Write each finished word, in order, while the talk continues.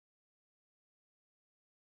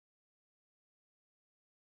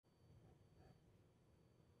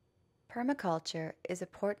Permaculture is a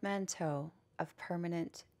portmanteau of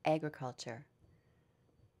permanent agriculture.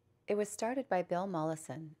 It was started by Bill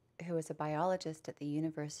Mollison, who was a biologist at the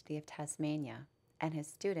University of Tasmania, and his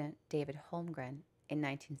student, David Holmgren, in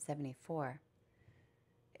 1974.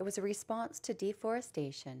 It was a response to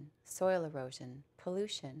deforestation, soil erosion,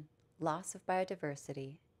 pollution, loss of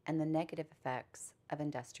biodiversity, and the negative effects of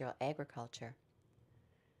industrial agriculture.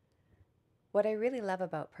 What I really love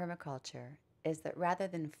about permaculture is that rather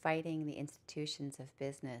than fighting the institutions of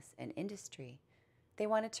business and industry, they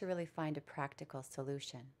wanted to really find a practical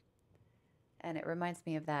solution. And it reminds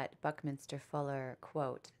me of that Buckminster Fuller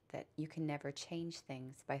quote that you can never change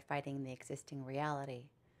things by fighting the existing reality.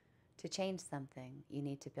 To change something, you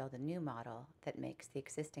need to build a new model that makes the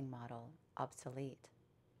existing model obsolete.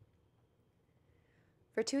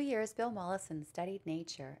 For 2 years, Bill Mollison studied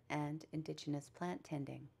nature and indigenous plant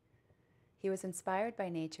tending. He was inspired by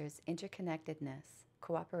nature's interconnectedness,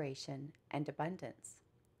 cooperation, and abundance.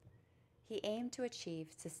 He aimed to achieve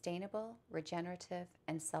sustainable, regenerative,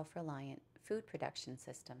 and self-reliant food production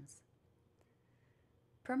systems.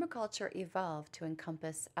 Permaculture evolved to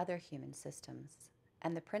encompass other human systems,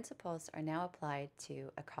 and the principles are now applied to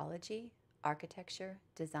ecology, architecture,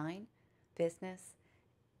 design, business,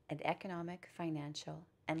 and economic, financial,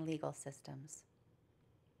 and legal systems.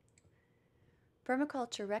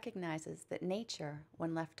 Permaculture recognizes that nature,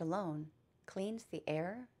 when left alone, cleans the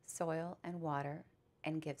air, soil, and water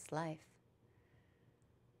and gives life.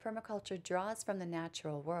 Permaculture draws from the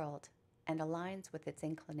natural world and aligns with its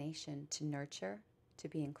inclination to nurture, to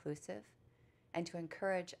be inclusive, and to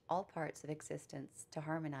encourage all parts of existence to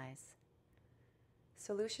harmonize.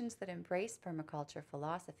 Solutions that embrace permaculture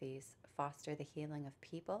philosophies foster the healing of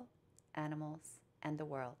people, animals, and the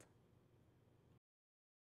world.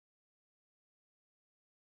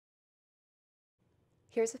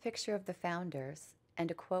 Here's a picture of the founders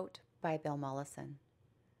and a quote by Bill Mollison.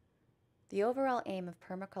 The overall aim of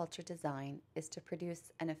permaculture design is to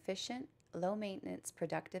produce an efficient, low-maintenance,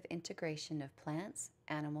 productive integration of plants,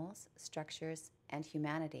 animals, structures, and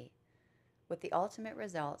humanity, with the ultimate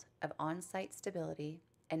result of on-site stability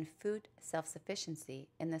and food self-sufficiency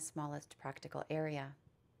in the smallest practical area.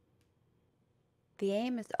 The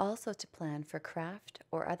aim is also to plan for craft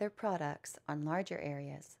or other products on larger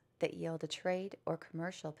areas that yield a trade or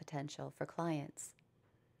commercial potential for clients.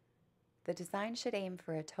 The design should aim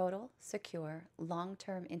for a total, secure,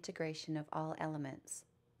 long-term integration of all elements.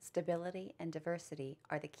 Stability and diversity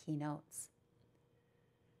are the keynotes.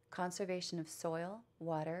 Conservation of soil,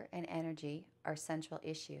 water, and energy are central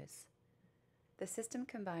issues. The system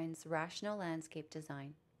combines rational landscape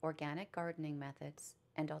design, organic gardening methods,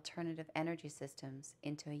 and alternative energy systems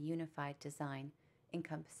into a unified design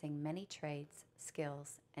encompassing many trades,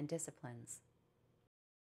 skills, and disciplines.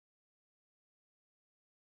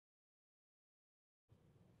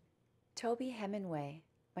 Toby Hemingway,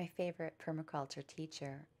 my favorite permaculture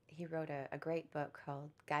teacher, he wrote a great book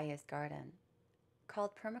called Gaia's Garden,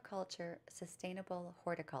 called Permaculture Sustainable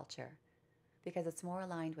Horticulture, because it's more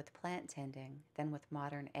aligned with plant tending than with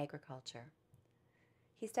modern agriculture.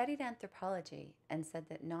 He studied anthropology and said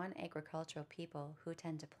that non-agricultural people who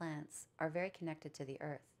tend to plants are very connected to the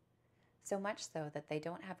earth, so much so that they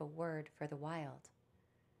don't have a word for the wild.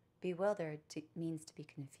 Bewildered means to be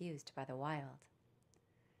confused by the wild.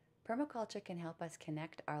 Permaculture can help us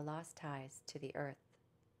connect our lost ties to the earth.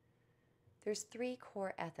 There's 3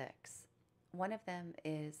 core ethics. One of them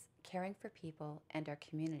is caring for people and our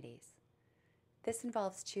communities. This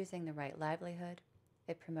involves choosing the right livelihood.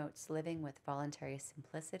 It promotes living with voluntary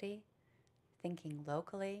simplicity, thinking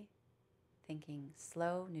locally, thinking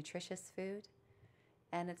slow, nutritious food,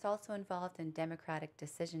 and it's also involved in democratic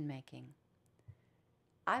decision-making.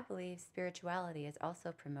 I believe spirituality is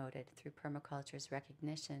also promoted through permaculture's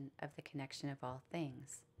recognition of the connection of all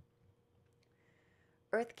things.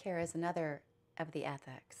 Earth care is another of the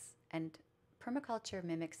ethics, and permaculture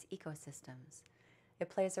mimics ecosystems. It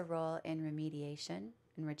plays a role in remediation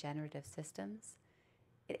and regenerative systems.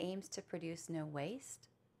 It aims to produce no waste.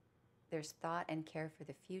 There's thought and care for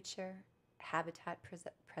the future, habitat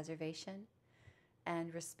preservation,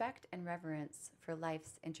 and respect and reverence for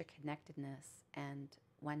life's interconnectedness and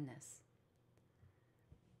oneness.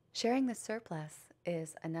 Sharing the surplus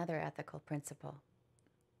is another ethical principle.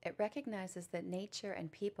 It recognizes that nature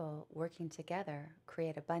and people working together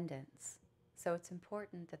create abundance, so it's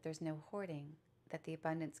important that there's no hoarding, that the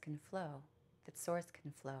abundance can flow, that source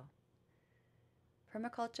can flow.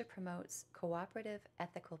 Permaculture promotes cooperative,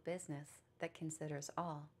 ethical business that considers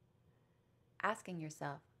all. Asking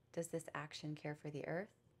yourself, does this action care for the earth?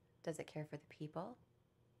 Does it care for the people?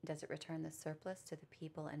 Does it return the surplus to the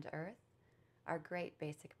people and earth? are great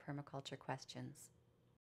basic permaculture questions.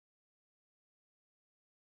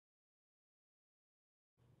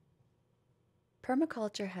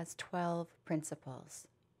 Permaculture has 12 principles.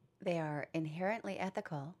 They are inherently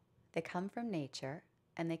ethical, they come from nature,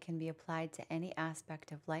 and they can be applied to any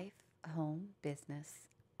aspect of life, home, business,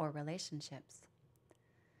 or relationships.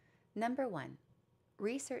 Number 1,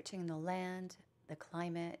 researching the land, the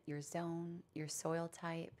climate, your zone, your soil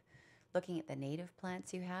type, looking at the native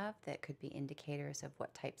plants you have that could be indicators of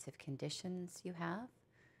what types of conditions you have,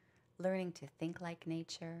 learning to think like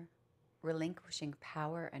nature, relinquishing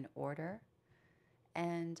power and order,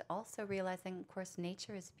 and also realizing, of course,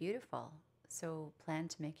 nature is beautiful, so plan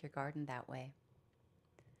to make your garden that way.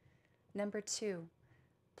 Number 2,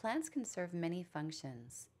 plants can serve many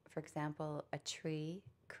functions. For example, a tree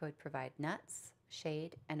could provide nuts,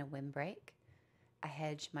 shade, and a windbreak. A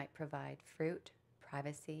hedge might provide fruit,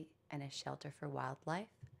 privacy, and a shelter for wildlife.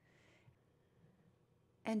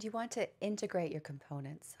 And you want to integrate your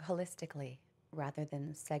components holistically rather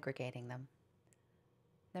than segregating them.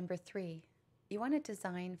 Number 3, you want to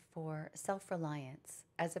design for self-reliance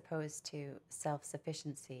as opposed to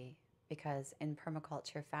self-sufficiency, because in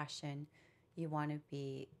permaculture fashion, you want to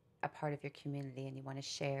be a part of your community and you want to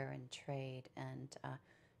share and trade, and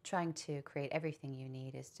trying to create everything you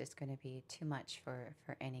need is just going to be too much for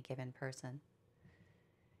any given person.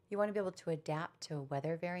 You want to be able to adapt to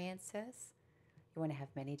weather variances. You want to have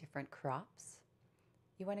many different crops.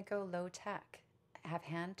 You want to go low tech, have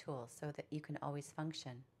hand tools so that you can always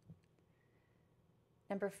function.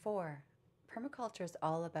 Number 4, permaculture is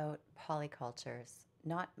all about polycultures,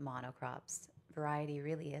 not monocrops. Variety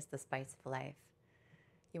really is the spice of life.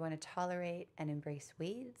 You want to tolerate and embrace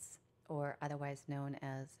weeds, or otherwise known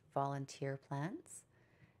as volunteer plants,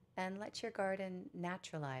 and let your garden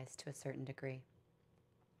naturalize to a certain degree.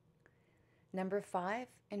 Number 5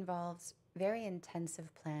 involves very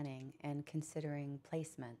intensive planning and considering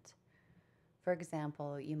placement. For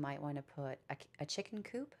example, you might want to put a chicken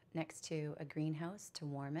coop next to a greenhouse to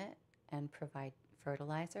warm it and provide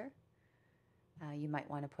fertilizer. You might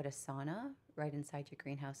want to put a sauna right inside your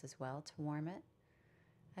greenhouse as well to warm it.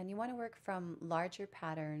 And you want to work from larger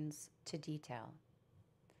patterns to detail.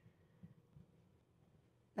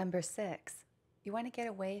 Number 6, you want to get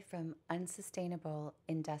away from unsustainable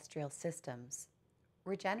industrial systems.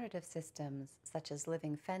 Regenerative systems, such as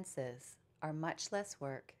living fences, are much less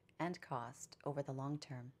work and cost over the long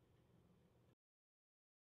term.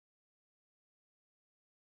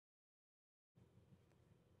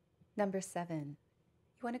 Number 7,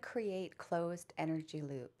 you want to create closed energy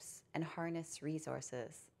loops and harness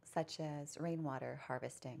resources such as rainwater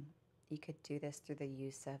harvesting. You could do this through the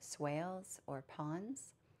use of swales or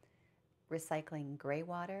ponds, recycling gray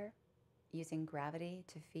water, using gravity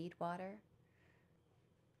to feed water.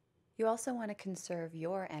 You also want to conserve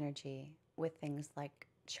your energy with things like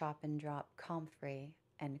chop and drop comfrey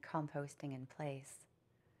and composting in place.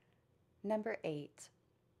 Number 8,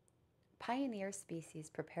 pioneer species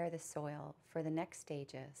prepare the soil for the next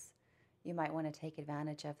stages. You might want to take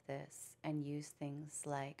advantage of this and use things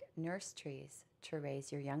like nurse trees to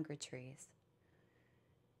raise your younger trees.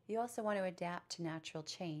 You also want to adapt to natural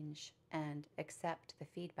change and accept the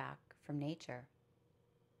feedback from nature.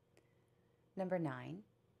 Number 9,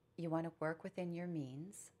 you want to work within your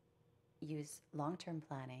means, use long-term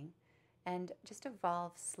planning, and just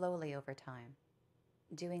evolve slowly over time,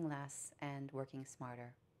 doing less and working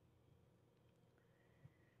smarter.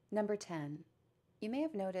 Number 10, you may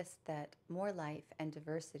have noticed that more life and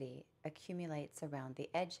diversity accumulates around the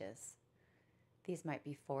edges. These might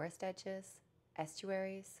be forest edges,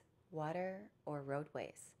 estuaries, water, or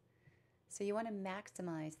roadways. So you want to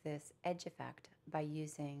maximize this edge effect by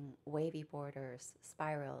using wavy borders,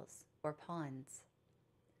 spirals, or ponds.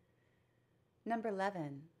 Number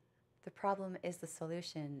 11, the problem is the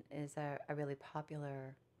solution is a really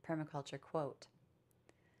popular permaculture quote.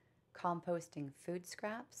 Composting food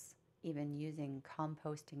scraps, even using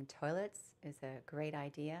composting toilets, is a great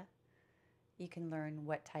idea. You can learn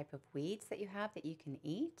what type of weeds that you have that you can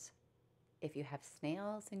eat. If you have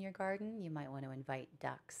snails in your garden, you might want to invite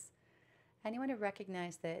ducks. And you want to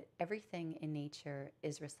recognize that everything in nature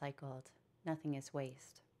is recycled. Nothing is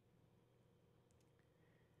waste.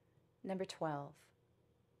 Number 12,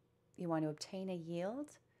 you want to obtain a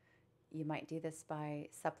yield. You might do this by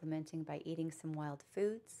supplementing by eating some wild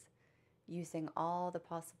foods, using all the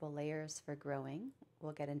possible layers for growing.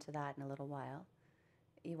 We'll get into that in a little while.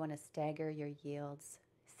 You want to stagger your yields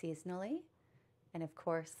seasonally, and of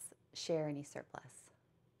course, share any surplus.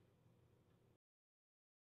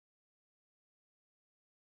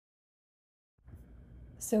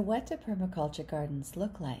 So what do permaculture gardens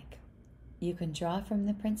look like? You can draw from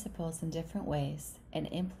the principles in different ways and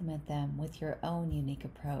implement them with your own unique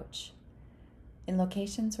approach. In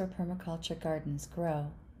locations where permaculture gardens grow,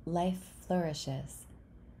 life flourishes.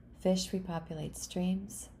 Fish repopulate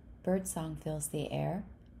streams, birdsong fills the air,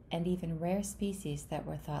 and even rare species that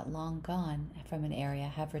were thought long gone from an area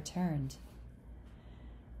have returned.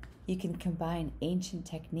 You can combine ancient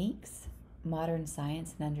techniques, modern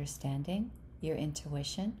science and understanding, your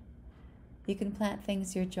intuition. You can plant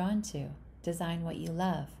things you're drawn to, design what you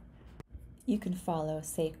love. You can follow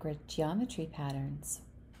sacred geometry patterns.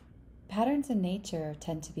 Patterns in nature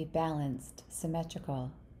tend to be balanced,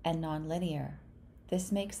 symmetrical, and non-linear.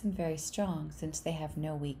 This makes them very strong since they have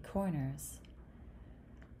no weak corners.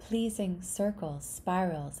 Pleasing circles,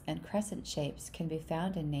 spirals, and crescent shapes can be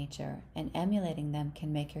found in nature, and emulating them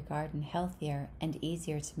can make your garden healthier and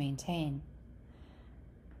easier to maintain.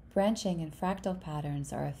 Branching and fractal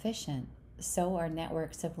patterns are efficient, so are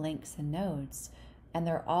networks of links and nodes, and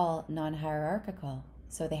they're all non-hierarchical,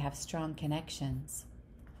 so they have strong connections.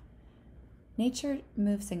 Nature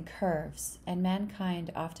moves in curves, and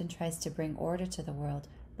mankind often tries to bring order to the world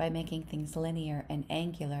by making things linear and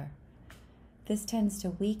angular. This tends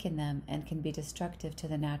to weaken them and can be destructive to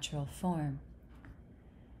the natural form.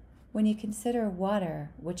 When you consider water,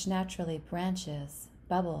 which naturally branches,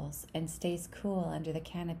 bubbles, and stays cool under the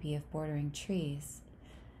canopy of bordering trees,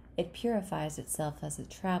 it purifies itself as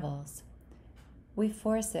it travels. We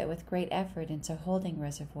force it with great effort into holding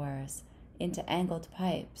reservoirs, into angled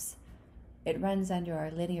pipes. It runs under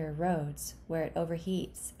our linear roads, where it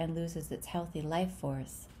overheats and loses its healthy life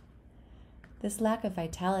force. This lack of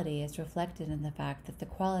vitality is reflected in the fact that the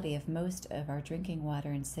quality of most of our drinking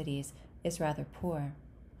water in cities is rather poor.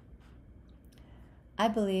 I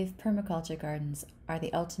believe permaculture gardens are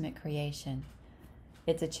the ultimate creation.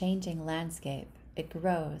 It's a changing landscape. It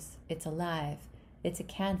grows. It's alive. It's a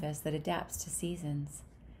canvas that adapts to seasons.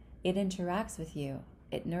 It interacts with you.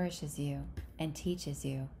 It nourishes you and teaches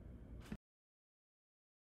you.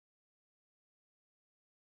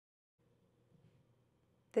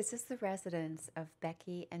 This is the residence of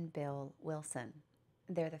Becky and Bill Wilson.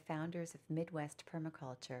 They're the founders of Midwest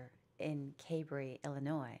Permaculture in Cabri,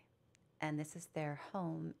 Illinois, and this is their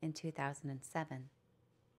home in 2007.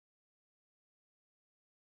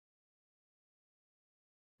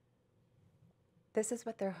 This is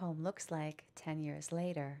what their home looks like 10 years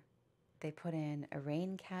later. They put in a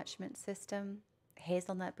rain catchment system,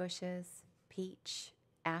 hazelnut bushes, peach,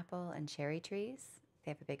 apple, and cherry trees. They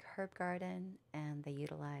have a big herb garden, and they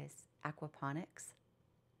utilize aquaponics.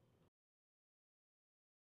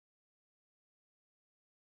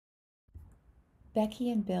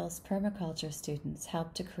 Becky and Bill's permaculture students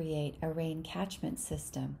helped to create a rain catchment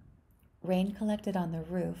system. Rain collected on the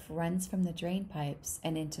roof runs from the drain pipes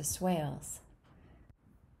and into swales.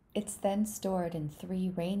 It's then stored in 3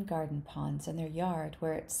 rain garden ponds in their yard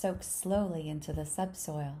where it soaks slowly into the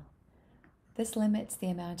subsoil. This limits the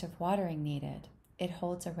amount of watering needed. It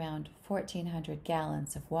holds around 1,400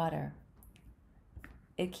 gallons of water.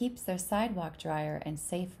 It keeps their sidewalk drier and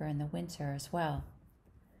safer in the winter as well.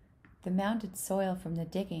 The mounded soil from the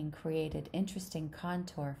digging created interesting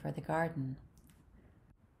contour for the garden.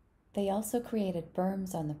 They also created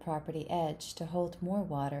berms on the property edge to hold more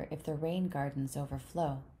water if the rain gardens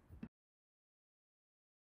overflow.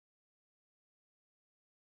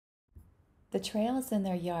 The trails in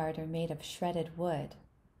their yard are made of shredded wood.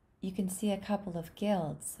 You can see a couple of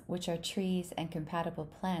guilds, which are trees and compatible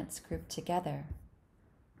plants grouped together.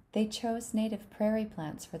 They chose native prairie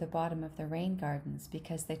plants for the bottom of the rain gardens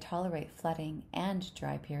because they tolerate flooding and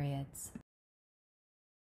dry periods.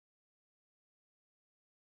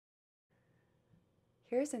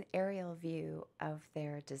 Here's an aerial view of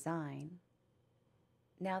their design.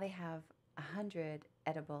 Now they have 100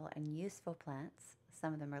 edible and useful plants.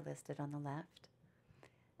 Some of them are listed on the left.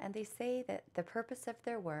 And they say that the purpose of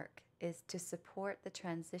their work is to support the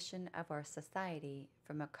transition of our society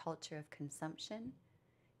from a culture of consumption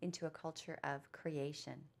into a culture of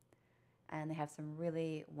creation. And they have some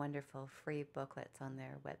really wonderful free booklets on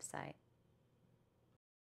their website.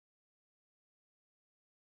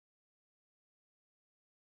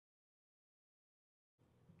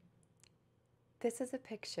 This is a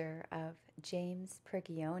picture of James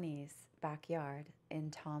Prigione's backyard in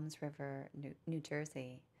Toms River, New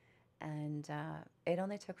Jersey. And it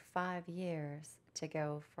only took 5 years to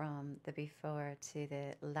go from the before to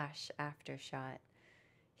the lush after shot.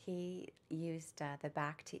 He used the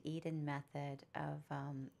back to Eden method of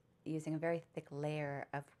using a very thick layer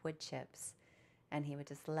of wood chips, and he would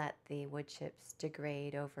just let the wood chips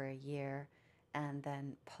degrade over a year and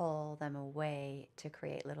then pull them away to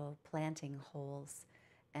create little planting holes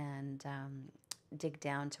and dig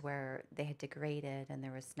down to where they had degraded and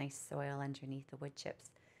there was nice soil underneath the wood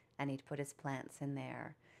chips. And he'd put his plants in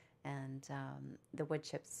there. And the wood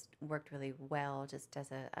chips worked really well just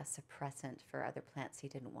as a suppressant for other plants he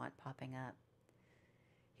didn't want popping up.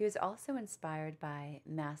 He was also inspired by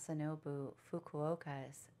Masanobu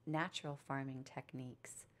Fukuoka's natural farming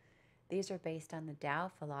techniques. These are based on the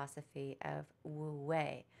Tao philosophy of Wu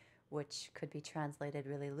Wei, which could be translated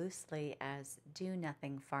really loosely as do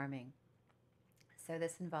nothing farming. So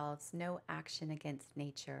this involves no action against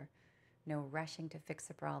nature, no rushing to fix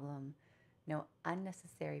a problem, no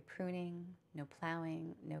unnecessary pruning, no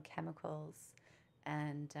plowing, no chemicals,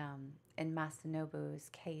 and in Masanobu's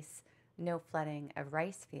case, no flooding of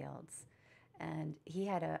rice fields. And he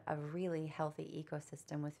had a really healthy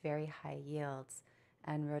ecosystem with very high yields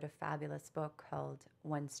and wrote a fabulous book called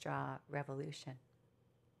One Straw Revolution.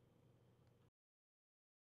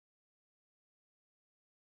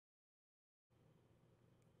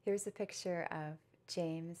 Here's a picture of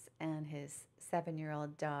James and his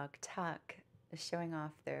 7-year-old dog Tuck showing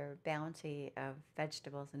off their bounty of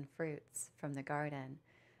vegetables and fruits from the garden.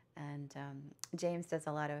 And James does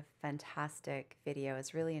a lot of fantastic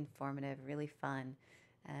videos, really informative, really fun.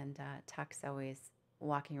 And Tuck's always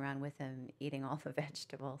walking around with him, eating all the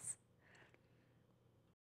vegetables.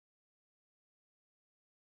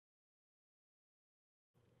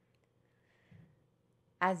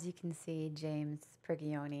 As you can see, James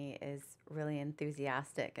Prigioni is really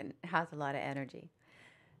enthusiastic and has a lot of energy.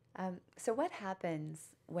 So what happens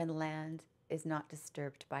when land is not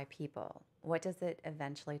disturbed by people? What does it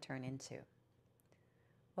eventually turn into?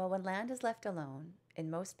 Well, when land is left alone, in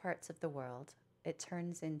most parts of the world, it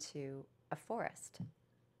turns into a forest.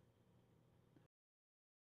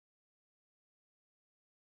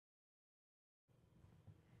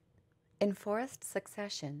 In forest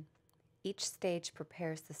succession, each stage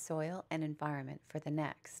prepares the soil and environment for the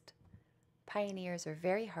next. Pioneers are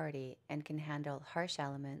very hardy and can handle harsh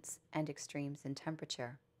elements and extremes in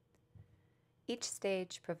temperature. Each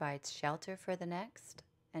stage provides shelter for the next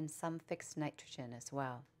and some fixed nitrogen as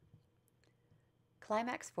well.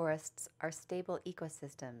 Climax forests are stable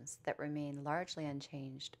ecosystems that remain largely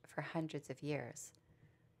unchanged for hundreds of years,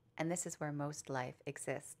 and this is where most life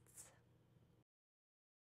exists.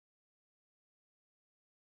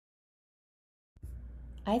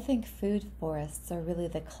 I think food forests are really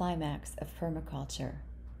the climax of permaculture.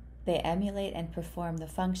 They emulate and perform the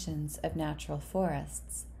functions of natural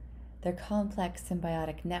forests. They're complex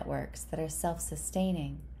symbiotic networks that are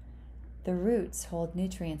self-sustaining. The roots hold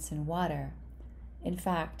nutrients and water. In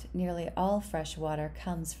fact, nearly all fresh water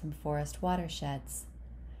comes from forest watersheds.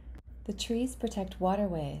 The trees protect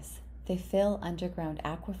waterways. They fill underground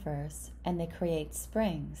aquifers, and they create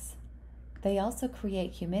springs. They also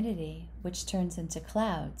create humidity, which turns into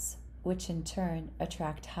clouds, which in turn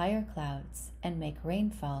attract higher clouds and make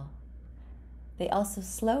rainfall. They also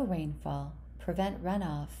slow rainfall, prevent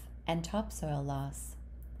runoff, and topsoil loss.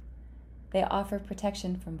 They offer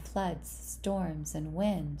protection from floods, storms, and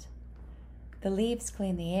wind. The leaves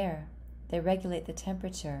clean the air. They regulate the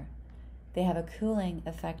temperature. They have a cooling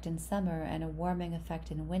effect in summer and a warming effect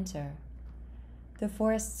in winter. The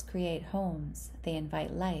forests create homes. They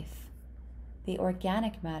invite life. The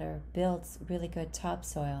organic matter builds really good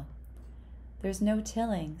topsoil. There's no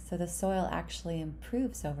tilling, so the soil actually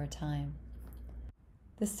improves over time.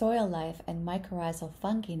 The soil life and mycorrhizal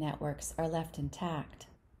fungi networks are left intact.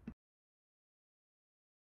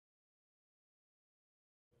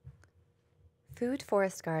 Food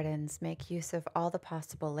forest gardens make use of all the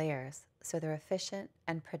possible layers, so they're efficient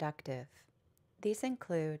and productive. These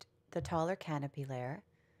include the taller canopy layer,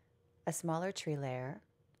 a smaller tree layer,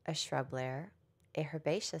 a shrub layer, a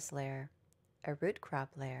herbaceous layer, a root crop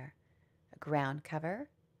layer, a ground cover,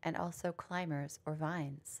 and also climbers or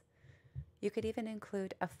vines. You could even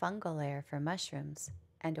include a fungal layer for mushrooms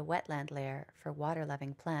and a wetland layer for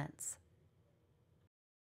water-loving plants.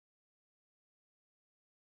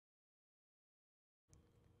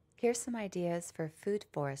 Here's some ideas for food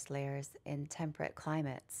forest layers in temperate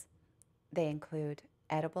climates. They include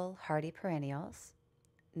edible hardy perennials,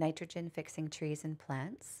 nitrogen-fixing trees and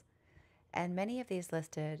plants, and many of these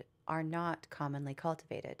listed are not commonly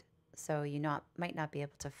cultivated, so you might not be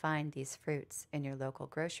able to find these fruits in your local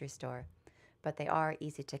grocery store, but they are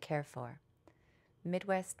easy to care for.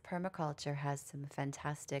 Midwest Permaculture has some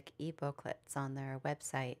fantastic e-booklets on their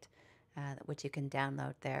website, which you can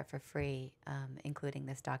download there for free, including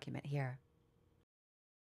this document here.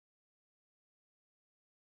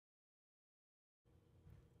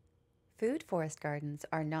 Food forest gardens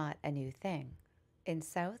are not a new thing. In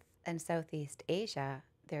South and Southeast Asia,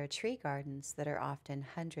 There are tree gardens that are often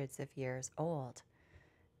hundreds of years old.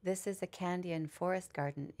 This is a Candian forest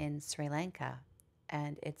garden in Sri Lanka,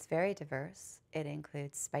 and it's very diverse. It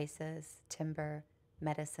includes spices, timber,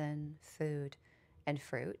 medicine, food, and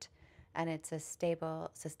fruit, and it's a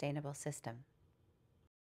stable, sustainable system.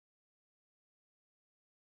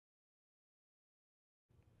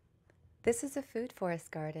 This is a food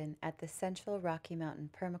forest garden at the Central Rocky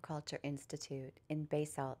Mountain Permaculture Institute in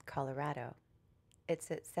Basalt, Colorado. It's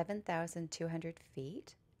at 7,200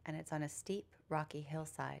 feet and it's on a steep, rocky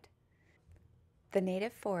hillside. The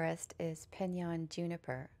native forest is Pinyon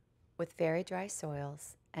juniper with very dry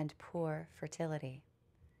soils and poor fertility.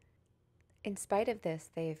 In spite of this,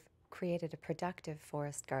 they've created a productive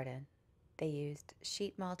forest garden. They used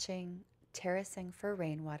sheet mulching, terracing for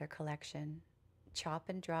rainwater collection, chop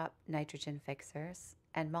and drop nitrogen fixers,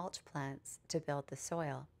 and mulch plants to build the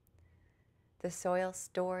soil. The soil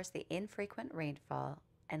stores the infrequent rainfall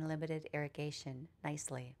and limited irrigation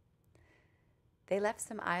nicely. They left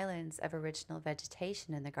some islands of original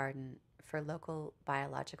vegetation in the garden for local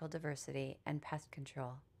biological diversity and pest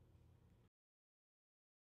control.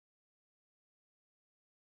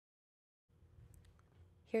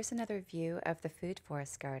 Here's another view of the food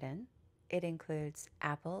forest garden. It includes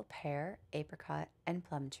apple, pear, apricot, and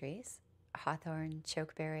plum trees, hawthorn,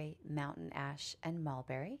 chokeberry, mountain ash, and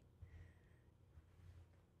mulberry.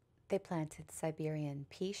 They planted Siberian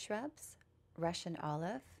pea shrubs, Russian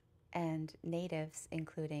olive, and natives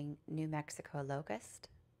including New Mexico locust,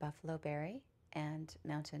 buffalo berry, and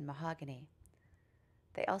mountain mahogany.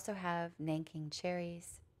 They also have Nanking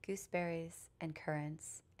cherries, gooseberries, and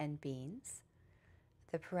currants, and beans.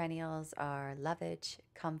 The perennials are lovage,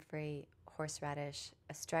 comfrey, horseradish,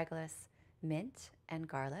 astragalus, mint, and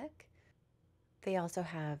garlic. They also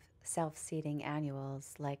have self-seeding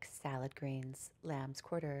annuals like salad greens, lamb's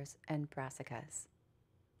quarters, and brassicas.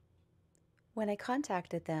 When I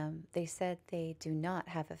contacted them, they said they do not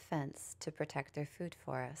have a fence to protect their food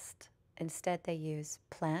forest. Instead, they use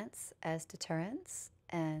plants as deterrents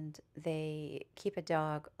and they keep a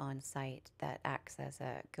dog on site that acts as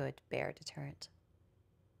a good bear deterrent.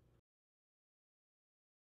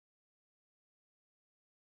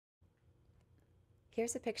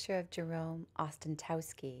 Here's a picture of Jerome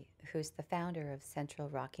Ostentowski, who's the founder of Central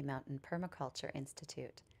Rocky Mountain Permaculture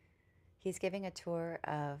Institute. He's giving a tour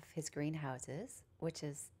of his greenhouses, which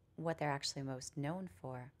is what they're actually most known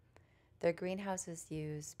for. Their greenhouses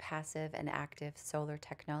use passive and active solar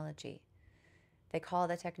technology. They call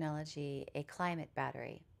the technology a climate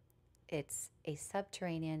battery. It's a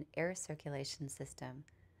subterranean air circulation system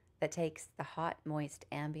that takes the hot, moist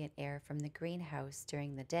ambient air from the greenhouse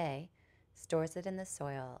during the day, stores it in the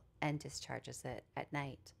soil, and discharges it at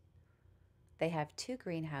night. They have two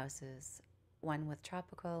greenhouses, one with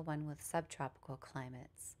tropical, one with subtropical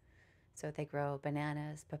climates. So they grow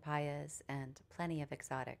bananas, papayas, and plenty of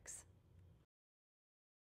exotics.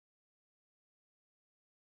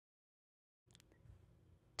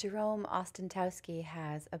 Jerome Ostentowski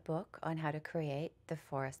has a book on how to create the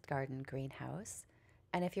forest garden greenhouse.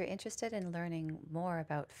 And if you're interested in learning more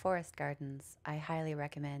about forest gardens, I highly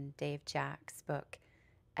recommend Dave Jack's book,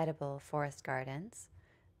 Edible Forest Gardens,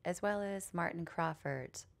 as well as Martin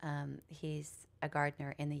Crawford. He's a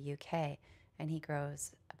gardener in the UK and he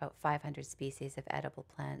grows about 500 species of edible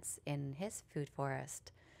plants in his food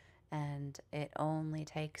forest. And it only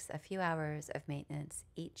takes a few hours of maintenance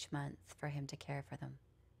each month for him to care for them.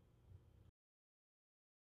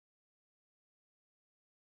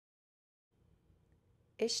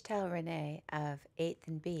 Ishtal Renee of 8th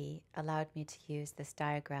and B allowed me to use this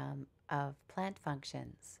diagram of plant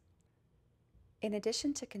functions. In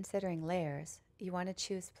addition to considering layers, you want to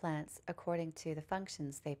choose plants according to the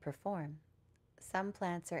functions they perform. Some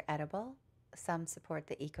plants are edible, some support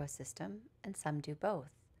the ecosystem, and some do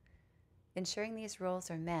both. Ensuring these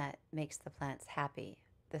roles are met makes the plants happy,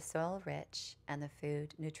 the soil rich, and the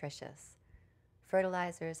food nutritious.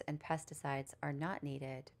 Fertilizers and pesticides are not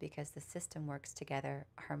needed because the system works together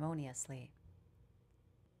harmoniously.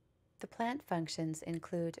 The plant functions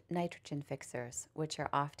include nitrogen fixers, which are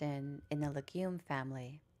often in the legume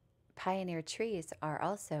family. Pioneer trees are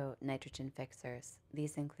also nitrogen fixers.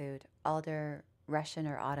 These include alder, Russian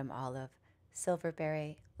or autumn olive,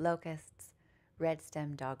 silverberry, locusts, red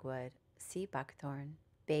stem dogwood, sea buckthorn,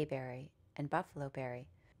 bayberry, and buffalo berry.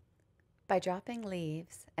 By dropping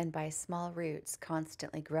leaves and by small roots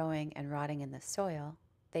constantly growing and rotting in the soil,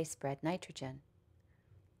 they spread nitrogen.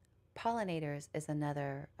 Pollinators is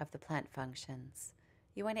another of the plant functions.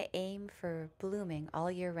 You want to aim for blooming all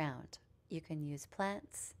year round. You can use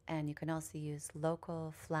plants and you can also use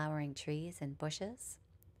local flowering trees and bushes.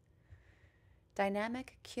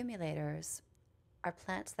 Dynamic accumulators are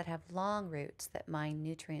plants that have long roots that mine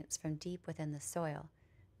nutrients from deep within the soil,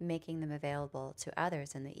 making them available to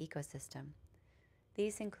others in the ecosystem.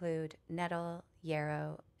 These include nettle,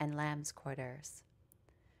 yarrow, and lamb's quarters.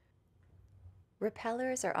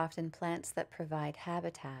 Repellers are often plants that provide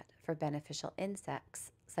habitat for beneficial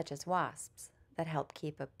insects, such as wasps, that help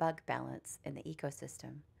keep a bug balance in the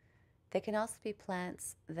ecosystem. They can also be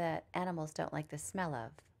plants that animals don't like the smell of.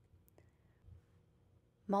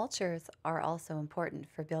 Mulchers are also important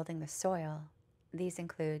for building the soil. These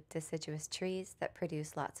include deciduous trees that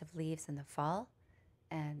produce lots of leaves in the fall,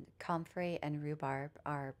 and comfrey and rhubarb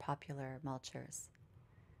are popular mulchers.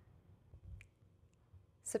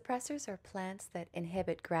 Suppressors are plants that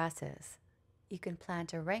inhibit grasses. You can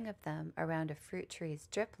plant a ring of them around a fruit tree's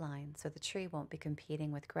drip line so the tree won't be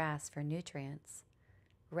competing with grass for nutrients.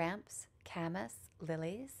 Ramps, camas,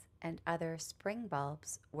 lilies, and other spring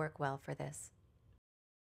bulbs work well for this.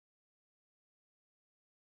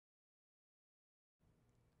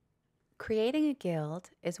 Creating a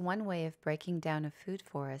guild is one way of breaking down a food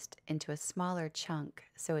forest into a smaller chunk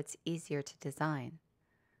so it's easier to design.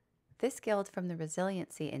 This guild from the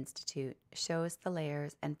Resiliency Institute shows the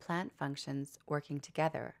layers and plant functions working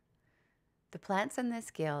together. The plants in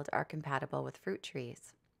this guild are compatible with fruit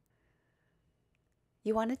trees.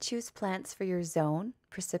 You want to choose plants for your zone,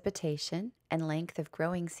 precipitation, and length of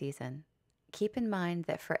growing season. Keep in mind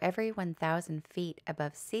that for every 1,000 feet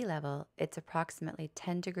above sea level, it's approximately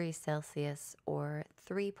 10 degrees Celsius or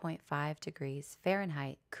 3.5 degrees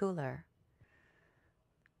Fahrenheit cooler.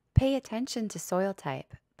 Pay attention to soil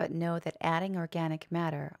type, but know that adding organic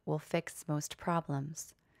matter will fix most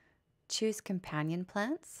problems. Choose companion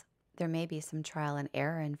plants. There may be some trial and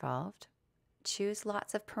error involved. Choose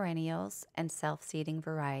lots of perennials and self-seeding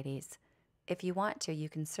varieties. If you want to, you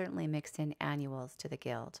can certainly mix in annuals to the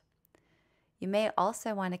guild. You may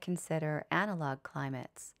also want to consider analog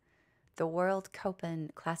climates. The World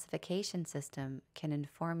Köppen classification system can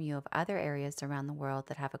inform you of other areas around the world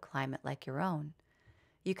that have a climate like your own.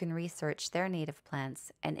 You can research their native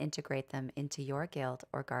plants and integrate them into your guild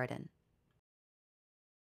or garden.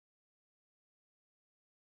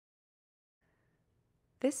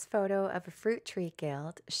 This photo of a fruit tree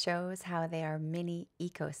guild shows how they are mini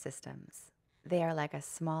ecosystems. They are like a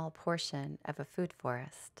small portion of a food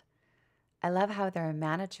forest. I love how they're a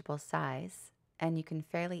manageable size, and you can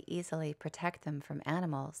fairly easily protect them from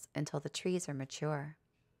animals until the trees are mature.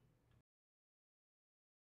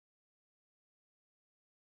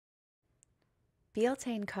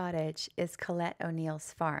 Bealtaine Cottage is Colette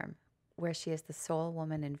O'Neill's farm, where she is the sole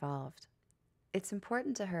woman involved. It's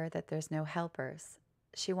important to her that there's no helpers.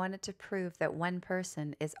 She wanted to prove that one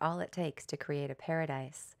person is all it takes to create a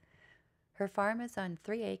paradise. Her farm is on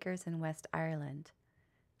 3 acres in West Ireland.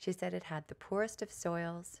 She said it had the poorest of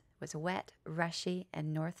soils, was wet, rushy,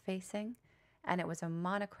 and north-facing, and it was a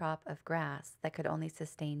monocrop of grass that could only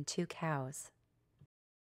sustain 2 cows.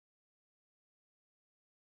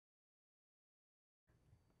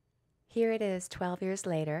 Here it is 12 years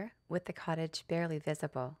later, with the cottage barely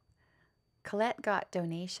visible. Colette got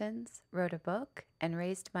donations, wrote a book, and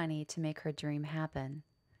raised money to make her dream happen.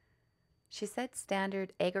 She said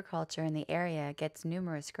standard agriculture in the area gets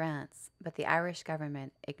numerous grants, but the Irish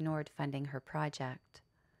government ignored funding her project.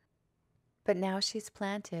 But now she's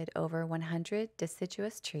planted over 100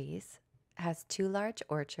 deciduous trees, has 2 large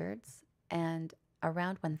orchards, and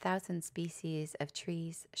around 1,000 species of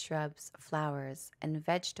trees, shrubs, flowers, and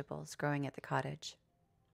vegetables growing at the cottage.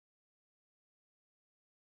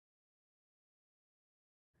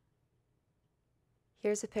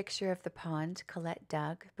 Here's a picture of the pond Colette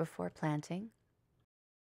dug before planting.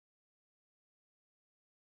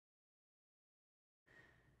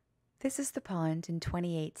 This is the pond in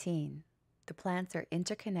 2018. The plants are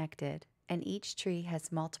interconnected, and each tree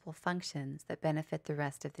has multiple functions that benefit the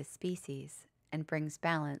rest of the species and brings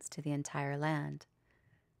balance to the entire land.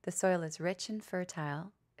 The soil is rich and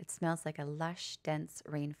fertile. It smells like a lush, dense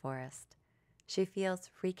rainforest. She feels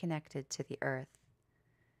reconnected to the earth.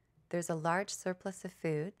 There's a large surplus of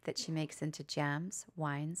food that she makes into jams,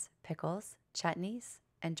 wines, pickles, chutneys,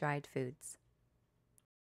 and dried foods.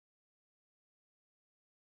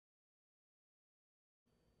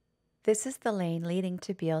 This is the lane leading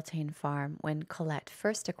to Bealtaine Farm when Colette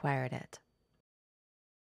first acquired it.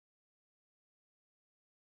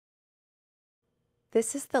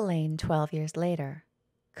 This is the lane 12 years later.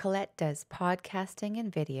 Colette does podcasting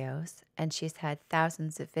and videos, and she's had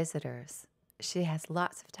thousands of visitors. She has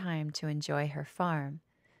lots of time to enjoy her farm.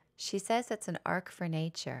 She says it's an ark for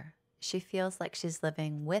nature. She feels like she's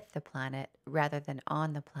living with the planet rather than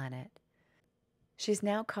on the planet. She's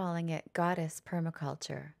now calling it Goddess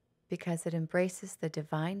Permaculture because it embraces the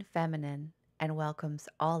divine feminine and welcomes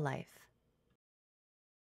all life.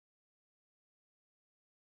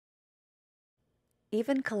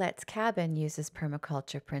 Even Colette's cabin uses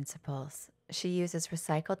permaculture principles. She uses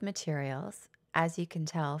recycled materials, as you can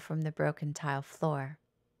tell from the broken tile floor.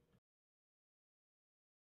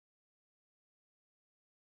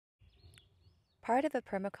 Part of a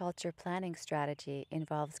permaculture planning strategy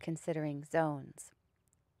involves considering zones,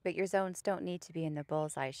 but your zones don't need to be in the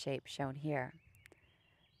bullseye shape shown here.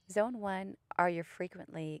 Zone 1 are your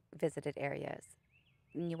frequently visited areas,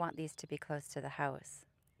 and you want these to be close to the house.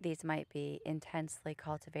 These might be intensely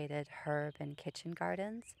cultivated herb and kitchen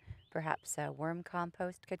gardens. Perhaps a worm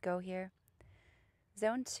compost could go here.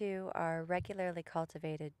 Zone 2 are regularly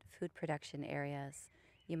cultivated food production areas.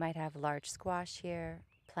 You might have large squash here,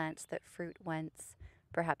 plants that fruit once,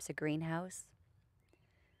 perhaps a greenhouse.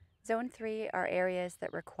 Zone 3 are areas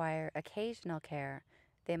that require occasional care.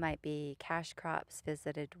 They might be cash crops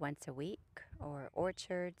visited once a week, or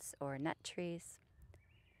orchards or nut trees.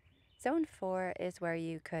 Zone 4 is where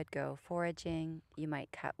you could go foraging, you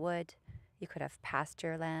might cut wood, you could have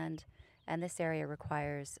pasture land, and this area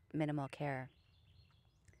requires minimal care.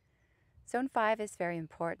 Zone 5 is very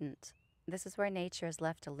important. This is where nature is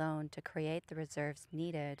left alone to create the reserves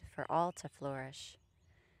needed for all to flourish.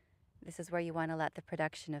 This is where you want to let the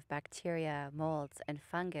production of bacteria, molds, and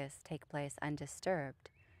fungus take place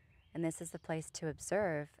undisturbed. And this is the place to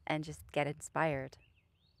observe and just get inspired.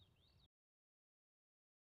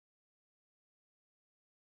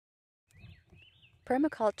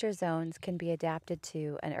 Permaculture zones can be adapted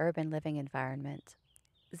to an urban living environment.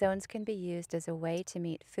 Zones can be used as a way to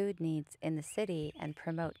meet food needs in the city and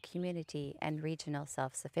promote community and regional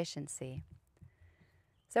self-sufficiency.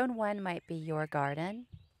 Zone 1 might be your garden,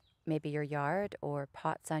 maybe your yard or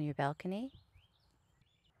pots on your balcony.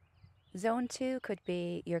 Zone 2 could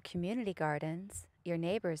be your community gardens, your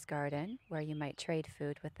neighbor's garden, where you might trade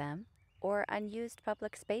food with them, or unused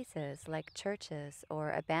public spaces like churches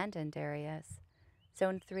or abandoned areas.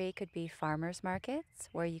 Zone 3 could be farmers markets,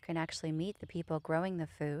 where you can actually meet the people growing the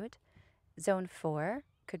food. Zone 4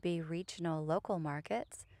 could be regional local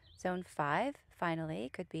markets. Zone 5, finally,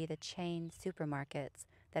 could be the chain supermarkets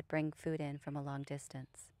that bring food in from a long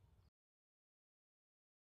distance.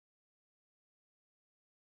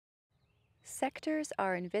 Sectors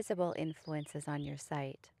are invisible influences on your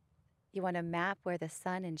site. You want to map where the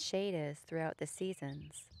sun and shade is throughout the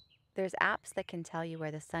seasons. There's apps that can tell you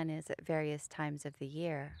where the sun is at various times of the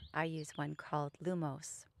year. I use one called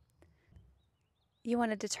Lumos. You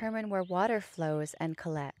want to determine where water flows and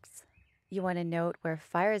collects. You want to note where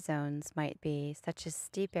fire zones might be, such as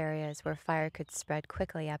steep areas where fire could spread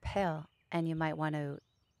quickly uphill, and you might want to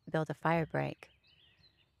build a fire break.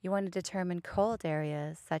 You want to determine cold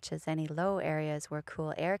areas, such as any low areas where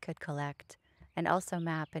cool air could collect, and also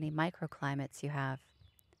map any microclimates you have.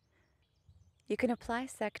 You can apply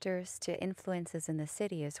sectors to influences in the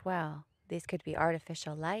city as well. These could be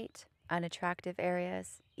artificial light, unattractive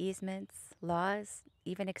areas, easements, laws,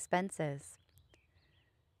 even expenses.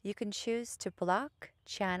 You can choose to block,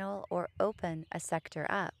 channel, or open a sector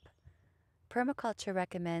up. Permaculture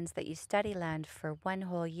recommends that you study land for 1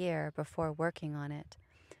 whole year before working on it.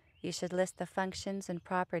 You should list the functions and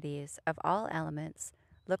properties of all elements,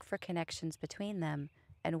 look for connections between them,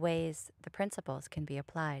 and ways the principles can be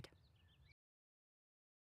applied.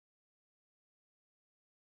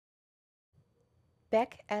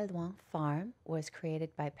 Bec et Loin Farm was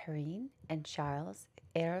created by Perrine and Charles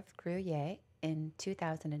Hervé Gruyère in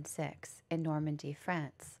 2006 in Normandy,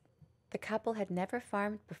 France. The couple had never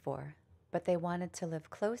farmed before, but they wanted to live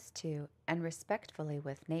close to and respectfully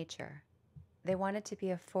with nature. They wanted to be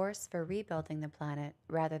a force for rebuilding the planet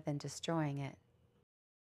rather than destroying it.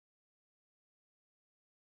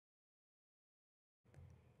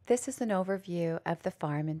 This is an overview of the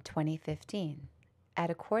farm in 2015. At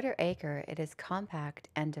a 1/4 acre, it is compact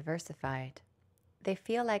and diversified. They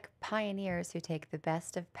feel like pioneers who take the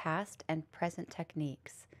best of past and present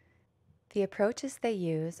techniques. The approaches they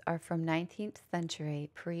use are from 19th century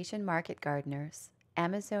Parisian market gardeners,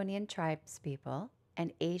 Amazonian tribespeople,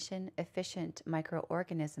 and Asian efficient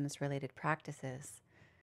microorganisms related practices.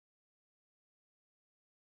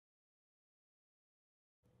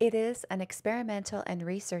 It is an experimental and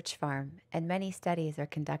research farm, and many studies are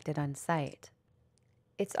conducted on site.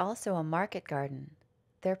 It's also a market garden.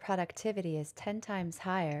 Their productivity is 10 times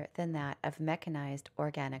higher than that of mechanized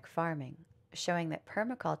organic farming, showing that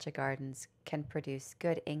permaculture gardens can produce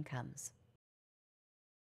good incomes.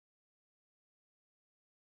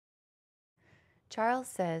 Charles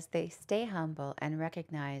says they stay humble and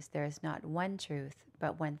recognize there is not one truth,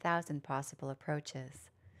 but 1,000 possible approaches.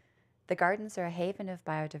 The gardens are a haven of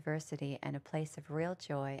biodiversity and a place of real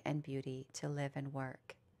joy and beauty to live and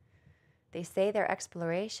work. They say their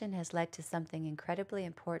exploration has led to something incredibly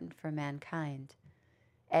important for mankind: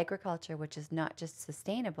 agriculture which is not just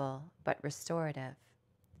sustainable, but restorative.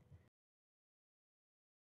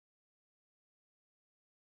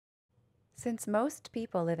 Since most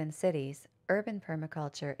people live in cities, urban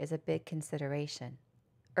permaculture is a big consideration.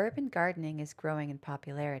 Urban gardening is growing in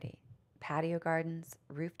popularity. Patio gardens,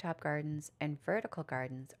 rooftop gardens, and vertical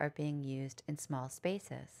gardens are being used in small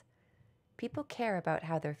spaces. People care about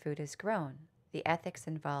how their food is grown, the ethics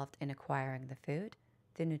involved in acquiring the food,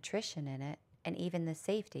 the nutrition in it, and even the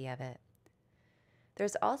safety of it.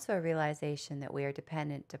 There's also a realization that we are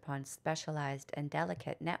dependent upon specialized and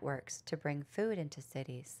delicate networks to bring food into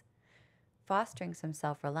cities. Fostering some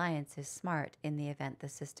self-reliance is smart in the event the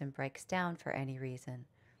system breaks down for any reason.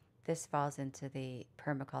 This falls into the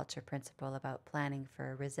permaculture principle about planning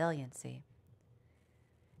for resiliency.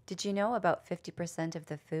 Did you know about 50% of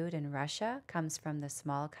the food in Russia comes from the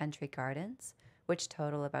small country gardens, which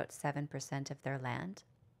total about 7% of their land?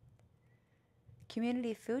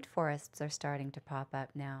 Community food forests are starting to pop up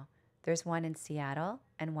now. There's one in Seattle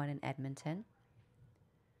and one in Edmonton.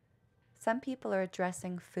 Some people are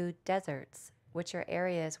addressing food deserts, which are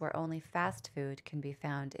areas where only fast food can be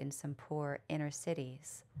found in some poor inner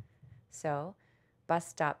cities. So, bus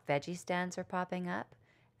stop veggie stands are popping up,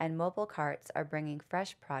 and mobile carts are bringing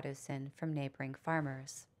fresh produce in from neighboring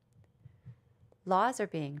farmers. Laws are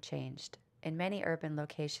being changed. In many urban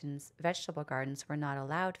locations, vegetable gardens were not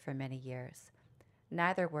allowed for many years.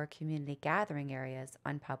 Neither were community gathering areas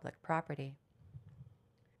on public property.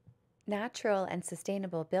 Natural and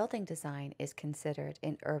sustainable building design is considered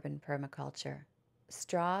in urban permaculture.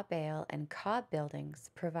 Straw, bale, and cob buildings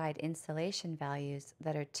provide insulation values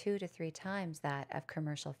that are 2 to 3 times that of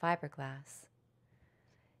commercial fiberglass.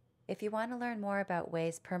 If you want to learn more about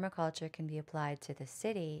ways permaculture can be applied to the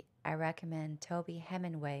city, I recommend Toby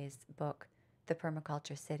Hemingway's book, The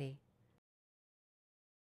Permaculture City.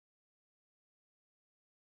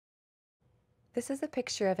 This is a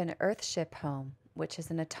picture of an Earthship home, which is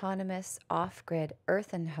an autonomous, off-grid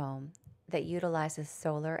earthen home that utilizes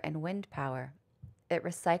solar and wind power. It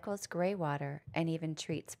recycles gray water and even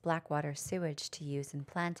treats blackwater sewage to use in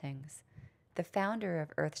plantings. The founder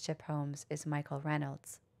of Earthship Homes is Michael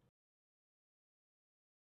Reynolds.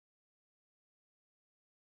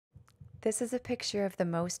 This is a picture of the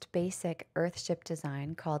most basic Earthship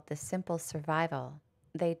design called the Simple Survival.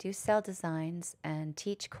 They do sell designs and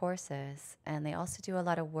teach courses, and they also do a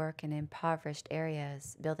lot of work in impoverished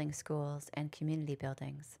areas, building schools and community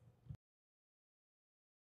buildings.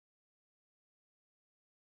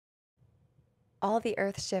 All the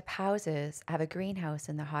Earthship houses have a greenhouse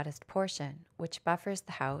in the hottest portion, which buffers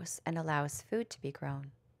the house and allows food to be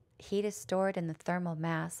grown. Heat is stored in the thermal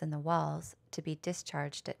mass in the walls to be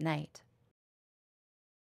discharged at night.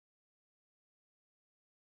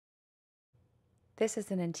 This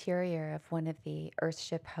is an interior of one of the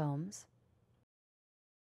Earthship homes.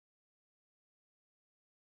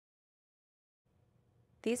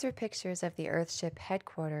 These are pictures of the Earthship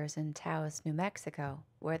headquarters in Taos, New Mexico,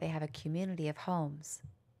 where they have a community of homes.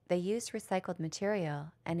 They use recycled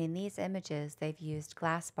material, and in these images they've used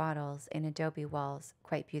glass bottles in adobe walls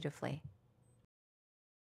quite beautifully.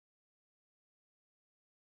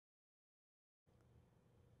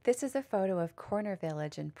 This is a photo of Corner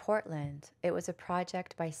Village in Portland. It was a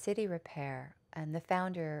project by City Repair, and the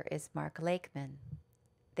founder is Mark Lakeman.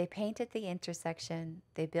 They painted the intersection,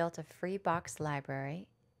 they built a free box library,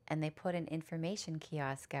 and they put an information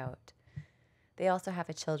kiosk out. They also have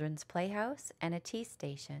a children's playhouse and a tea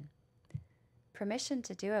station. Permission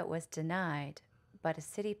to do it was denied, but a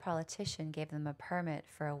city politician gave them a permit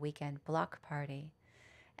for a weekend block party,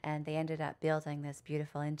 and they ended up building this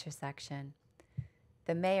beautiful intersection.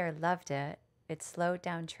 The mayor loved it. It slowed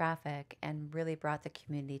down traffic and really brought the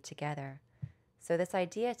community together. So this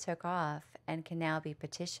idea took off and can now be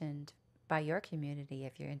petitioned by your community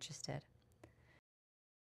if you're interested.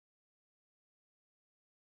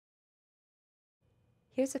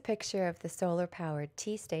 Here's a picture of the solar-powered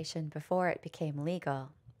tea station before it became legal.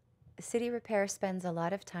 City Repair spends a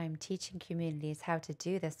lot of time teaching communities how to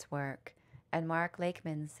do this work, and Mark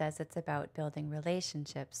Lakeman says it's about building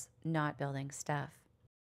relationships, not building stuff.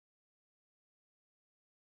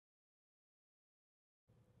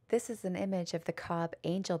 This is an image of the Cobb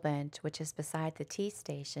Angel Bench, which is beside the tea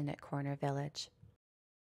station at Corner Village.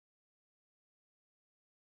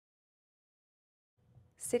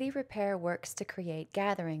 City repair works to create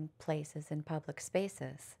gathering places in public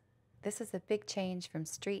spaces. This is a big change from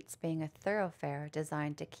streets being a thoroughfare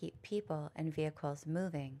designed to keep people and vehicles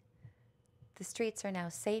moving. The streets are now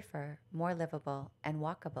safer, more livable, and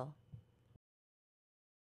walkable.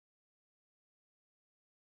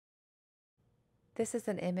 This is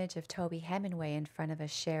an image of Toby Hemingway in front of a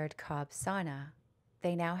shared cob sauna.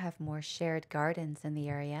 They now have more shared gardens in the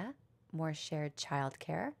area, more shared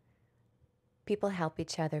childcare. People help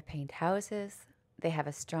each other paint houses. They have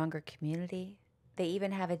a stronger community. They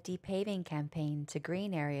even have a depaving campaign to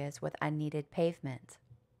green areas with unneeded pavement.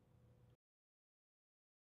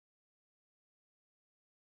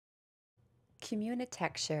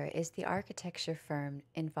 Communitecture is the architecture firm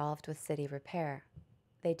involved with city repair.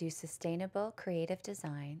 They do sustainable creative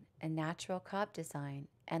design and natural cob design,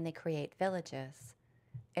 and they create villages.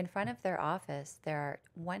 In front of their office, there are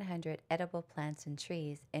 100 edible plants and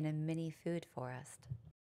trees in a mini food forest.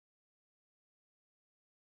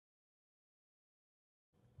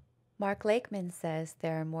 Mark Lakeman says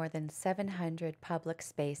there are more than 700 public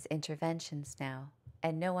space interventions now,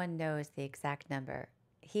 and no one knows the exact number.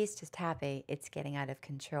 He's just happy it's getting out of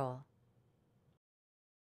control.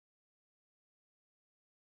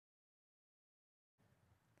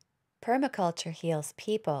 Permaculture heals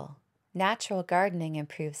people. Natural gardening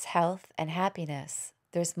improves health and happiness.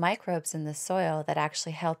 There's microbes in the soil that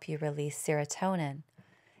actually help you release serotonin.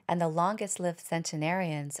 And the longest lived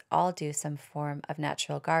centenarians all do some form of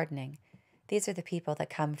natural gardening. These are the people that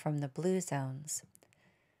come from the blue zones.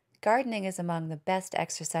 Gardening is among the best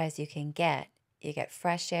exercise you can get. You get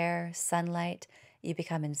fresh air, sunlight, you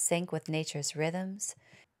become in sync with nature's rhythms.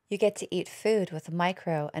 You get to eat food with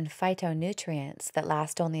micro and phytonutrients that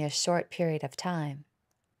last only a short period of time.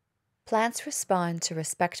 Plants respond to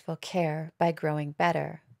respectful care by growing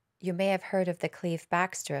better. You may have heard of the Cleve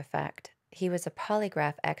Baxter effect. He was a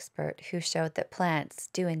polygraph expert who showed that plants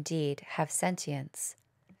do indeed have sentience.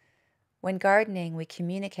 When gardening, we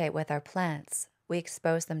communicate with our plants. We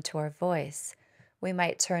expose them to our voice. We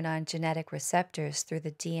might turn on genetic receptors through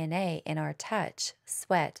the DNA in our touch,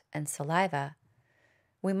 sweat, and saliva.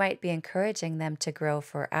 We might be encouraging them to grow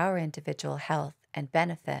for our individual health and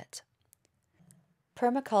benefit.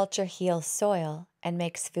 Permaculture heals soil and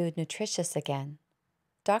makes food nutritious again.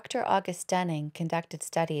 Dr. August Dunning conducted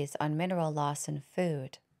studies on mineral loss in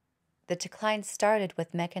food. The decline started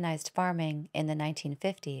with mechanized farming in the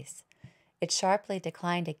 1950s. It sharply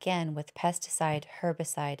declined again with pesticide,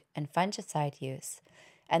 herbicide, and fungicide use,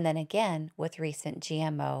 and then again with recent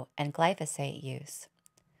GMO and glyphosate use.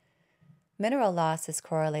 Mineral loss is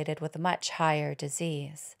correlated with much higher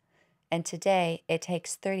disease, and today it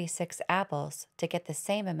takes 36 apples to get the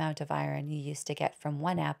same amount of iron you used to get from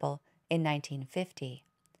one apple in 1950.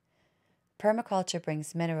 Permaculture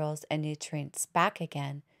brings minerals and nutrients back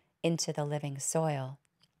again into the living soil.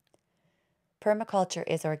 Permaculture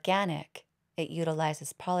is organic. It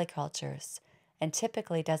utilizes polycultures and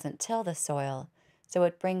typically doesn't till the soil, so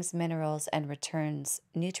it brings minerals and returns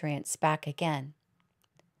nutrients back again.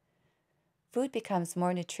 Food becomes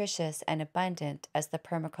more nutritious and abundant as the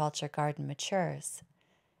permaculture garden matures.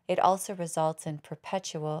 It also results in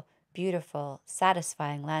perpetual, beautiful,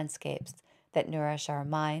 satisfying landscapes that nourish our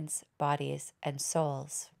minds, bodies, and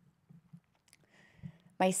souls.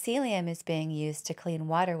 Mycelium is being used to clean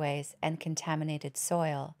waterways and contaminated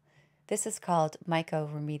soil. This is called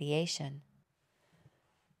mycoremediation.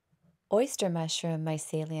 Oyster mushroom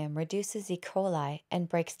mycelium reduces E. coli and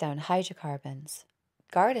breaks down hydrocarbons.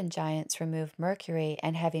 Garden giants remove mercury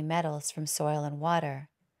and heavy metals from soil and water.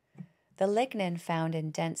 The lignin found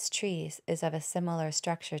in dense trees is of a similar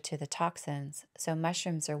structure to the toxins, so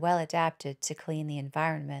mushrooms are well adapted to clean the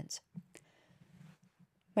environment.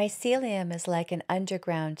 Mycelium is like an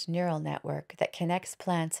underground neural network that connects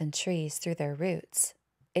plants and trees through their roots.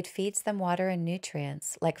 It feeds them water and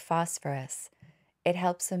nutrients like phosphorus. It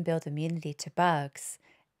helps them build immunity to bugs,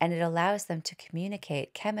 and it allows them to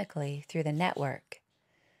communicate chemically through the network.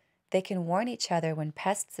 They can warn each other when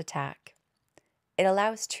pests attack. It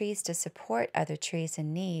allows trees to support other trees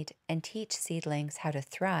in need and teach seedlings how to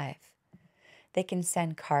thrive. They can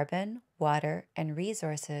send carbon, water, and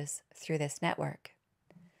resources through this network.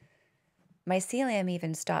 Mycelium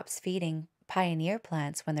even stops feeding pioneer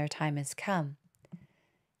plants when their time has come.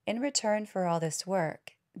 In return for all this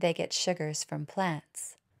work, they get sugars from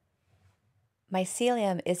plants.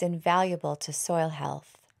 Mycelium is invaluable to soil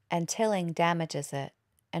health, and tilling damages it,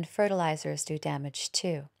 and fertilizers do damage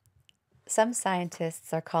too. Some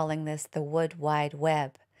scientists are calling this the wood wide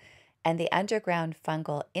web, and the underground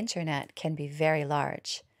fungal internet can be very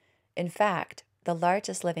large. In fact, the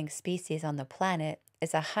largest living species on the planet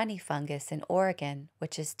is a honey fungus in Oregon,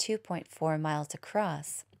 which is 2.4 miles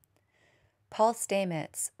across. Paul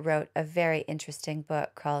Stamets wrote a very interesting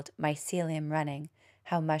book called Mycelium Running: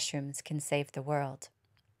 How Mushrooms Can Save the World.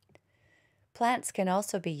 Plants can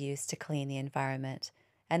also be used to clean the environment,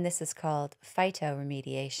 and this is called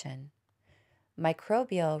phytoremediation.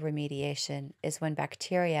 Microbial remediation is when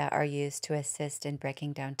bacteria are used to assist in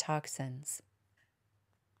breaking down toxins.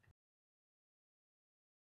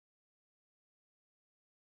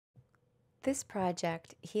 This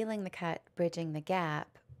project, Healing the Cut, Bridging the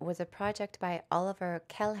Gap, was a project by Oliver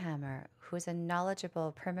Kellhammer, who's a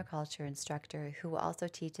knowledgeable permaculture instructor who also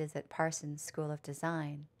teaches at Parsons School of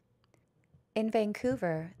Design. In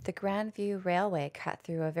Vancouver, the Grandview Railway cut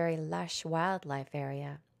through a very lush wildlife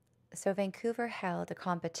area. So Vancouver held a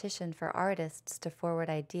competition for artists to forward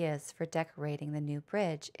ideas for decorating the new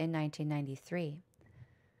bridge in 1993.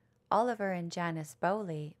 Oliver and Janice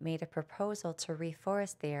Bowley made a proposal to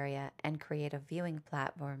reforest the area and create a viewing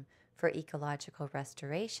platform for ecological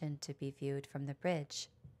restoration to be viewed from the bridge.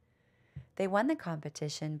 They won the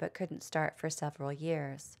competition but couldn't start for several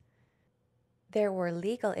years. There were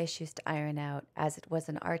legal issues to iron out as it was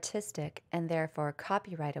an artistic and therefore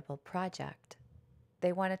copyrightable project.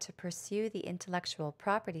 They wanted to pursue the intellectual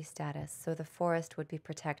property status so the forest would be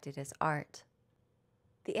protected as art.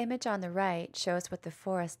 The image on the right shows what the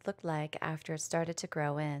forest looked like after it started to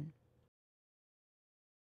grow in.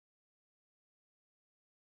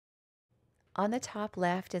 On the top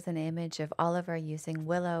left is an image of Oliver using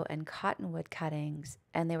willow and cottonwood cuttings,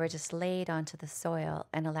 and they were just laid onto the soil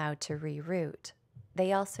and allowed to reroot.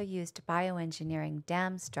 They also used bioengineering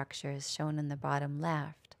dam structures shown in the bottom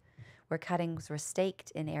left, where cuttings were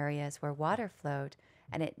staked in areas where water flowed,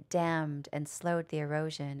 and it dammed and slowed the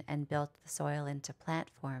erosion and built the soil into plant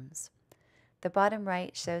forms. The bottom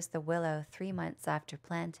right shows the willow 3 months after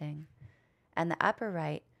planting, and the upper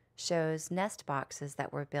right shows nest boxes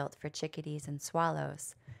that were built for chickadees and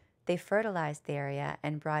swallows. They fertilized the area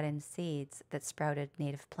and brought in seeds that sprouted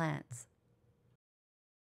native plants.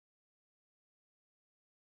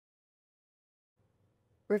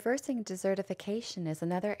 Reversing desertification is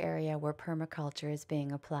another area where permaculture is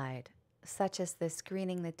being applied, such as the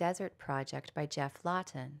Screening the Desert project by Jeff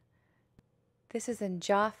Lawton. This is in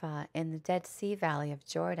Jaffa in the Dead Sea Valley of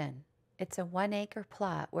Jordan. It's a 1-acre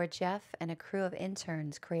plot where Jeff and a crew of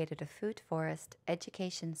interns created a food forest,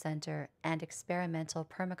 education center, and experimental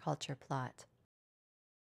permaculture plot.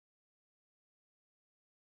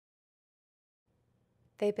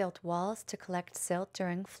 They built walls to collect silt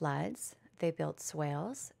during floods, they built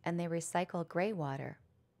swales, and they recycle gray water.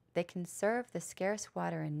 They conserve the scarce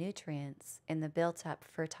water and nutrients in the built-up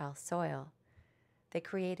fertile soil. They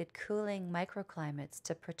created cooling microclimates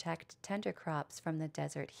to protect tender crops from the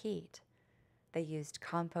desert heat. They used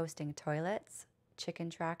composting toilets, chicken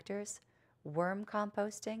tractors, worm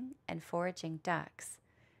composting, and foraging ducks.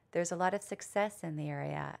 There's a lot of success in the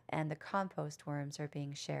area, and the compost worms are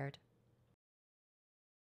being shared.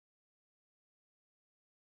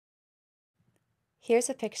 Here's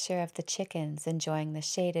a picture of the chickens enjoying the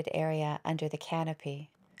shaded area under the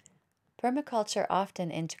canopy. Permaculture often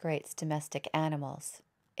integrates domestic animals.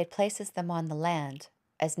 It places them on the land,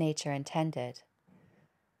 as nature intended.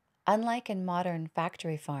 Unlike in modern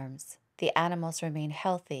factory farms, the animals remain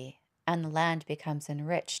healthy and the land becomes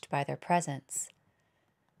enriched by their presence.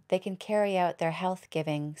 They can carry out their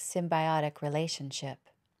health-giving symbiotic relationship.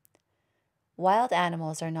 Wild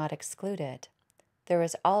animals are not excluded. There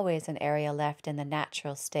is always an area left in the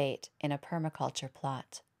natural state in a permaculture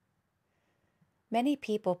plot. Many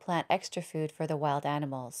people plant extra food for the wild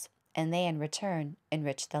animals, and they in return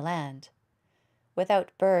enrich the land.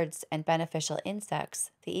 Without birds and beneficial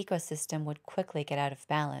insects, the ecosystem would quickly get out of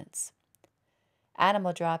balance.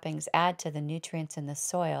 Animal droppings add to the nutrients in the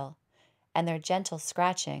soil, and their gentle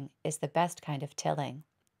scratching is the best kind of tilling.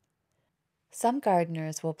 Some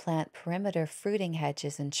gardeners will plant perimeter fruiting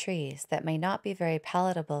hedges and trees that may not be very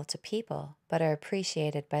palatable to people, but are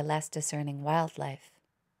appreciated by less discerning wildlife.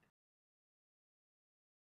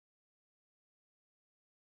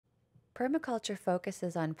 Permaculture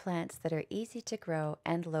focuses on plants that are easy to grow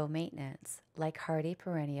and low maintenance, like hardy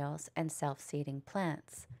perennials and self-seeding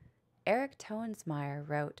plants. Eric Toensmeyer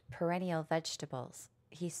wrote Perennial Vegetables.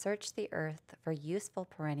 He searched the earth for useful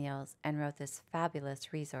perennials and wrote this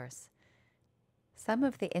fabulous resource. Some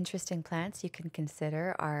of the interesting plants you can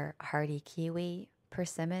consider are hardy kiwi,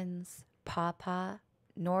 persimmons, pawpaw,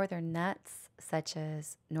 northern nuts such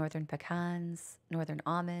as northern pecans, northern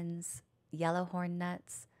almonds, yellowhorn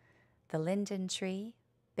nuts, the linden tree,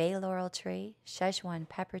 bay laurel tree, Szechuan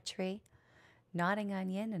pepper tree, nodding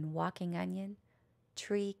onion and walking onion,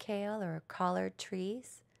 tree kale or collard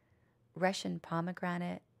trees, Russian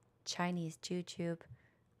pomegranate, Chinese jujube,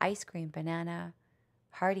 ice cream banana,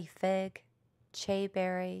 hardy fig,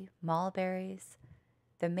 chayberry, mulberries,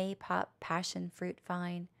 the maypop passion fruit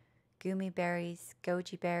vine, gummy berries,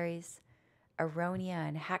 goji berries, aronia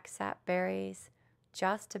and hacksap berries,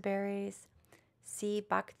 josta berries, sea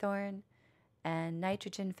buckthorn, and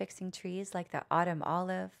nitrogen-fixing trees like the autumn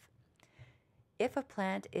olive. If a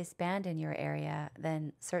plant is banned in your area,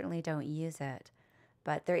 then certainly don't use it.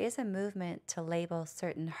 But there is a movement to label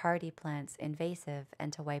certain hardy plants invasive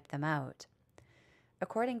and to wipe them out.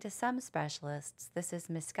 According to some specialists, this is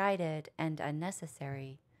misguided and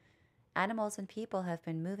unnecessary. Animals and people have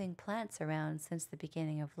been moving plants around since the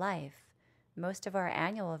beginning of life. Most of our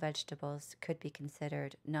annual vegetables could be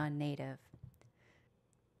considered non-native.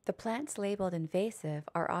 The plants labeled invasive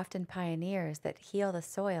are often pioneers that heal the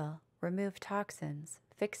soil, remove toxins,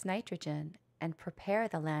 fix nitrogen, and prepare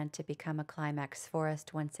the land to become a climax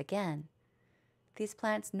forest once again. These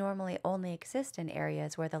plants normally only exist in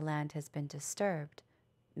areas where the land has been disturbed.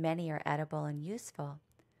 Many are edible and useful.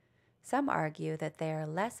 Some argue that they are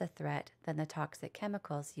less a threat than the toxic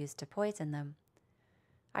chemicals used to poison them.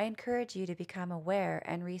 I encourage you to become aware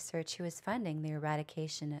and research who is funding the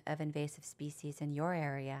eradication of invasive species in your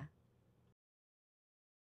area.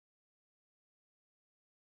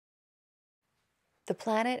 The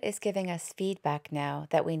planet is giving us feedback now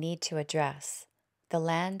that we need to address. The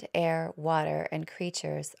land, air, water, and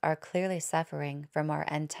creatures are clearly suffering from our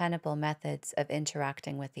untenable methods of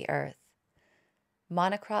interacting with the earth.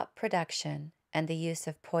 Monocrop production and the use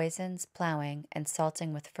of poisons, plowing, and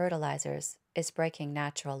salting with fertilizers is breaking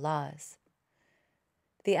natural laws.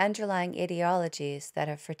 The underlying ideologies that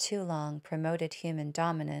have for too long promoted human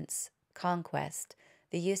dominance, conquest,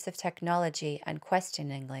 the use of technology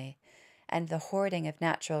unquestioningly, and the hoarding of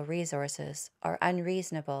natural resources are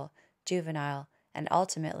unreasonable, juvenile, and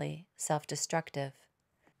ultimately self-destructive.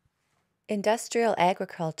 Industrial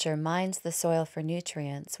agriculture mines the soil for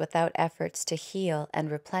nutrients without efforts to heal and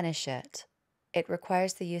replenish it. It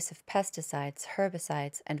requires the use of pesticides,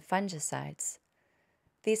 herbicides, and fungicides.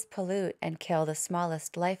 These pollute and kill the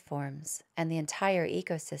smallest life forms, and the entire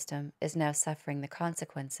ecosystem is now suffering the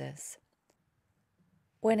consequences.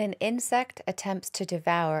 When an insect attempts to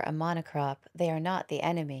devour a monocrop, they are not the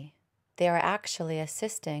enemy. They are actually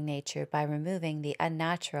assisting nature by removing the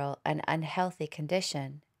unnatural and unhealthy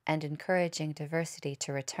condition and encouraging diversity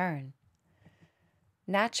to return.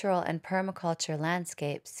 Natural and permaculture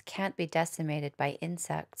landscapes can't be decimated by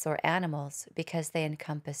insects or animals because they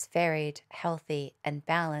encompass varied, healthy, and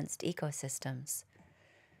balanced ecosystems.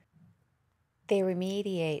 They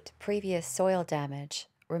remediate previous soil damage,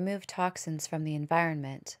 remove toxins from the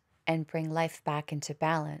environment, and bring life back into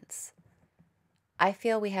balance. I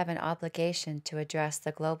feel we have an obligation to address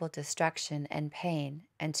the global destruction and pain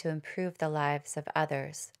and to improve the lives of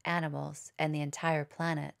others, animals, and the entire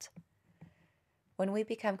planet. When we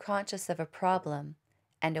become conscious of a problem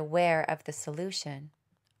and aware of the solution,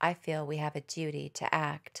 I feel we have a duty to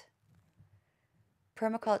act.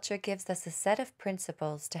 Permaculture gives us a set of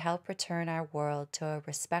principles to help return our world to a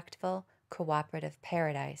respectful, cooperative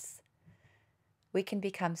paradise. We can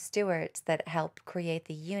become stewards that help create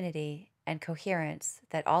the unity and coherence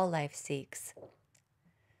that all life seeks.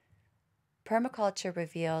 Permaculture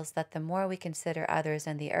reveals that the more we consider others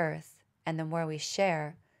and the earth, and the more we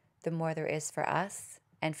share, the more there is for us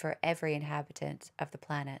and for every inhabitant of the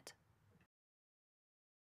planet.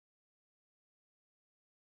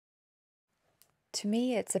 To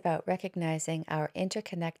me, it's about recognizing our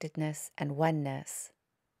interconnectedness and oneness.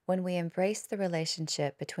 When we embrace the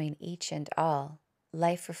relationship between each and all,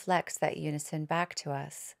 life reflects that unison back to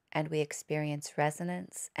us, and we experience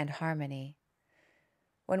resonance and harmony.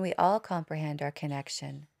 When we all comprehend our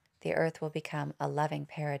connection, the earth will become a loving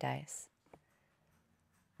paradise.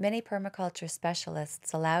 Many permaculture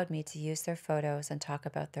specialists allowed me to use their photos and talk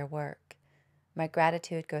about their work. My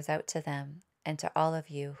gratitude goes out to them and to all of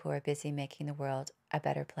you who are busy making the world a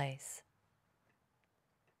better place.